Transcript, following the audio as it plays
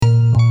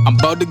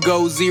About to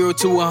go 0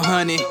 to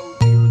 100.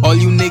 All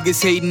you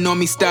niggas hating on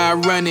me,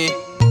 start running.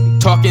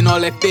 Talking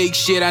all that fake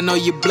shit, I know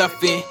you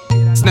bluffing.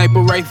 Sniper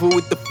rifle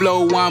with the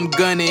flow while I'm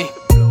gunning.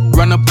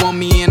 Run up on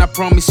me and I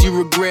promise you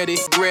regret it.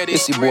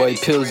 It's your boy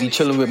Pilscy,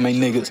 chillin' with my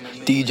niggas.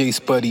 DJ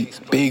Spuddy,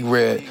 Big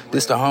Red.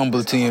 This the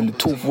humble team, the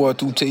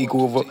 242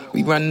 Takeover.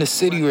 We running the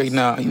city right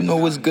now. You know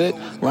what's good?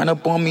 Run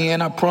up on me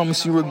and I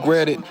promise you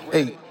regret it.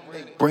 Hey,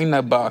 bring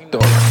that back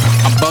though.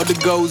 I'm about to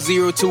go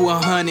 0 to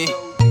 100.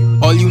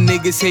 All you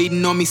niggas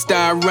hating on me,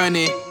 start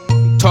running.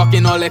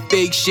 Talking all that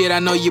fake shit, I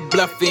know you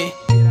bluffing.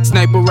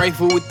 Sniper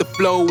rifle with the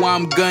flow while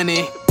I'm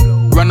gunning.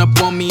 Run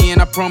up on me and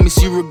I promise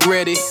you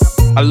regret it.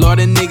 A lot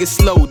of niggas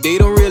slow, they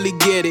don't really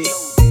get it.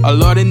 A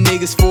lot of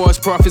niggas false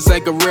prophets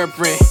like a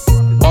reverend.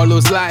 All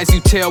those lies you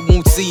tell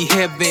won't see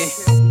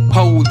heaven.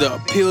 Hold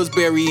up,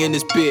 Pillsbury in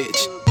this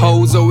bitch.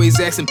 Hoes always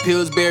asking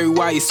Pillsbury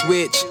why you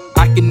switch.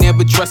 I can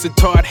never trust a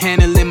tart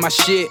handling my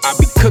shit. I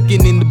be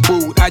cooking in the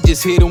booth, I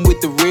just hit them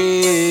with the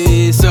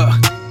wrist.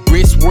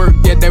 Wrist work,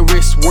 get that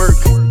wrist work.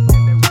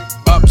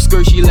 Up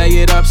skirt, she lay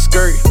it up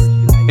skirt.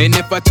 And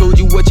if I told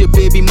you what your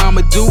baby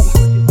mama do,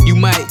 you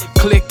might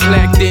click,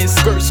 clack, then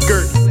skirt,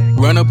 skirt.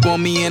 Run up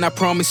on me and I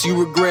promise you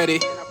regret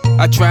it.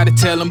 I try to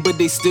tell them but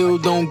they still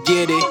don't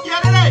get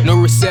it. No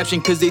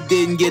reception cause they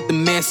didn't get the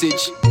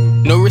message.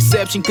 No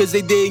reception cause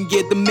they didn't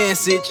get the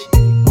message.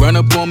 Run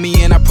up on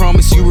me and I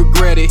promise you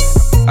regret it.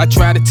 I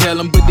try to tell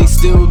them but they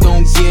still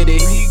don't get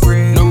it.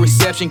 No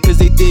reception cause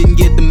they didn't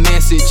get the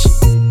message.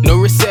 No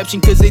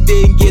reception cause they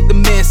didn't get the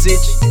message.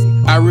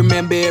 I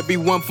remember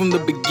everyone from the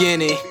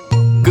beginning.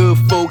 Good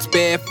folks,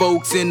 bad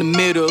folks in the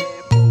middle.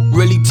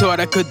 Really thought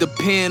I could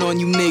depend on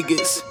you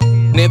niggas.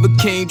 Never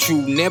came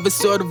true, never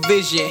saw the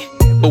vision.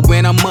 But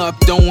when I'm up,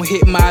 don't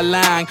hit my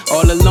line.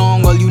 All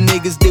along, all you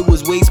niggas did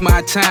was waste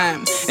my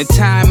time. And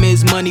time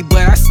is money,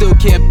 but I still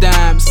kept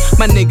dimes.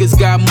 My niggas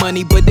got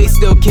money, but they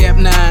still kept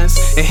nines.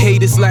 And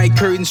haters like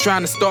curtains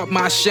trying to stop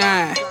my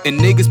shine. And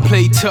niggas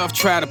play tough,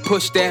 try to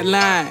push that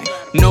line.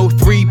 No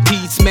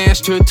 3-peat,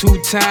 smashed her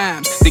 2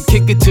 times. They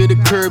kick it to the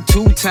curb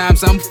 2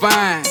 times, I'm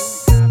fine.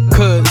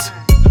 Cause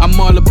I'm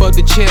all about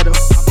the cheddar.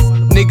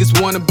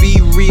 Niggas wanna be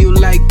real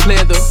like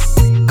pleather.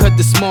 Cut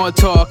the small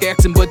talk,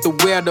 asking but the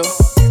weather.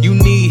 You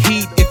need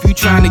heat if you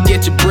tryna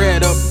get your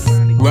bread up.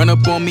 Run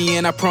up on me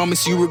and I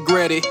promise you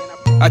regret it.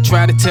 I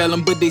try to tell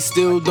them but they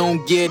still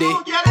don't get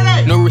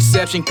it. No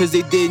reception cause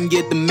they didn't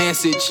get the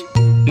message.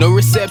 No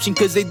reception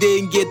cause they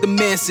didn't get the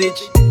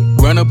message.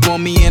 Run up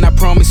on me and I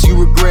promise you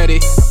regret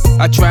it.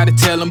 I try to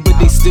tell them but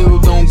they still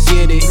don't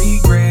get it.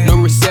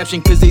 No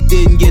reception cause they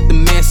didn't get the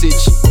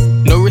message.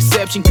 No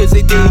reception cause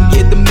they didn't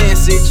get the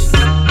message.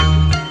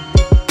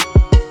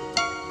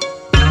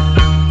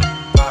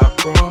 I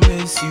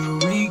promise you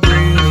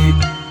regret it.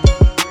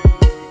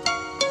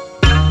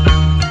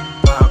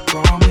 I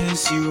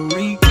promise you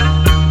regret it.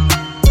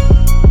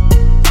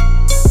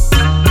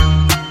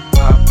 I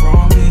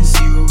promise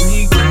you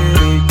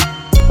regret it.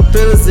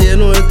 Pilscy, you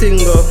know the thing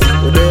go.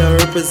 We there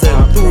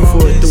represent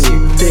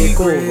 242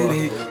 Takeover.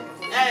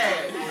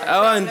 I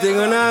want thing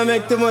when I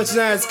make too much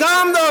noise.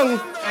 Calm down.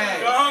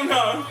 Calm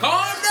down.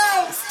 Calm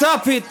down.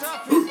 Stop it.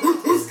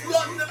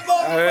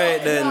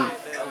 Alright then.